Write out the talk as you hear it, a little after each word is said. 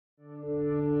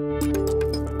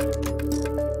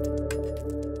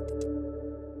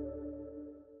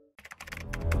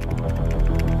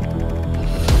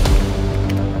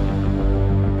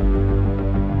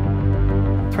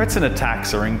Threats and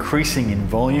attacks are increasing in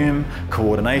volume,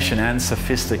 coordination and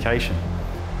sophistication.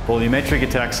 Volumetric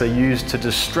attacks are used to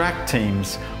distract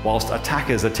teams whilst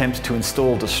attackers attempt to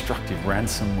install destructive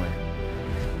ransomware.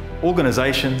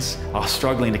 Organisations are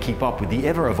struggling to keep up with the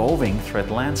ever-evolving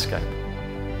threat landscape.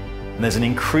 And there's an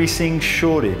increasing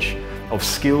shortage of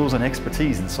skills and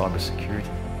expertise in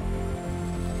cybersecurity.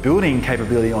 Building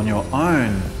capability on your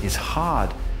own is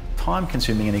hard,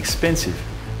 time-consuming and expensive.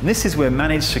 And this is where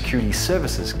managed security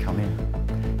services come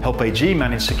in. Help AG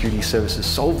Managed Security Services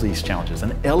solves these challenges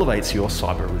and elevates your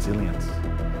cyber resilience.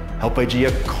 Help AG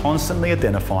are constantly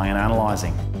identifying and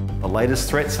analysing the latest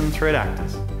threats and threat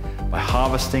actors by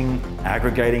harvesting,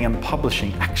 aggregating and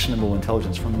publishing actionable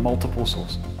intelligence from multiple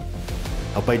sources.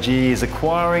 Help AG is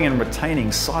acquiring and retaining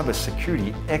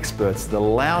cybersecurity experts that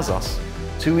allows us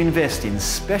to invest in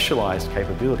specialised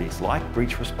capabilities like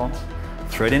breach response,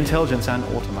 threat intelligence and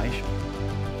automation.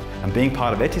 And being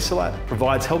part of Etisalat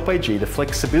provides Help AG the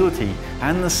flexibility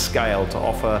and the scale to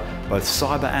offer both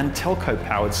cyber and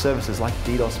telco-powered services like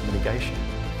DDoS mitigation.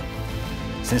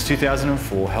 Since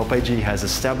 2004, Help AG has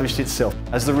established itself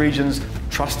as the region's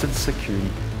trusted security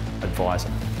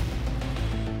advisor.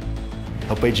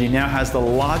 Help AG now has the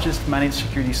largest managed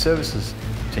security services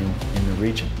team in the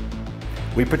region.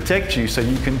 We protect you so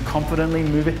you can confidently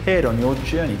move ahead on your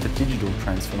journey to digital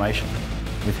transformation.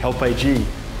 With Help AG,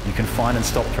 you can find and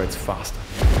stop threats faster.